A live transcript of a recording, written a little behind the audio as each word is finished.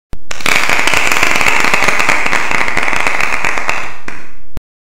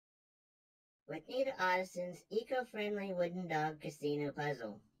Ottosson's eco-friendly wooden dog casino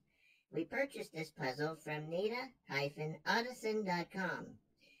puzzle. We purchased this puzzle from Nina-Ottosson.com.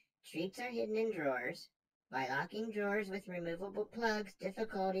 Treats are hidden in drawers. By locking drawers with removable plugs,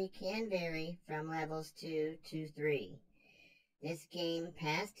 difficulty can vary from levels 2 to 3. This game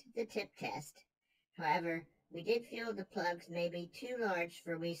passed the tip test. However, we did feel the plugs may be too large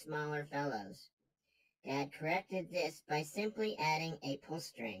for we smaller fellows. Dad corrected this by simply adding a pull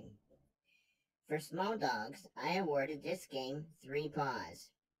string. For small dogs, I awarded this game 3 paws.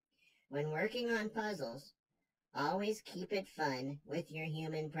 When working on puzzles, always keep it fun with your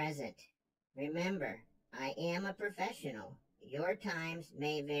human present. Remember, I am a professional. Your times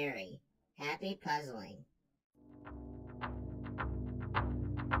may vary. Happy puzzling.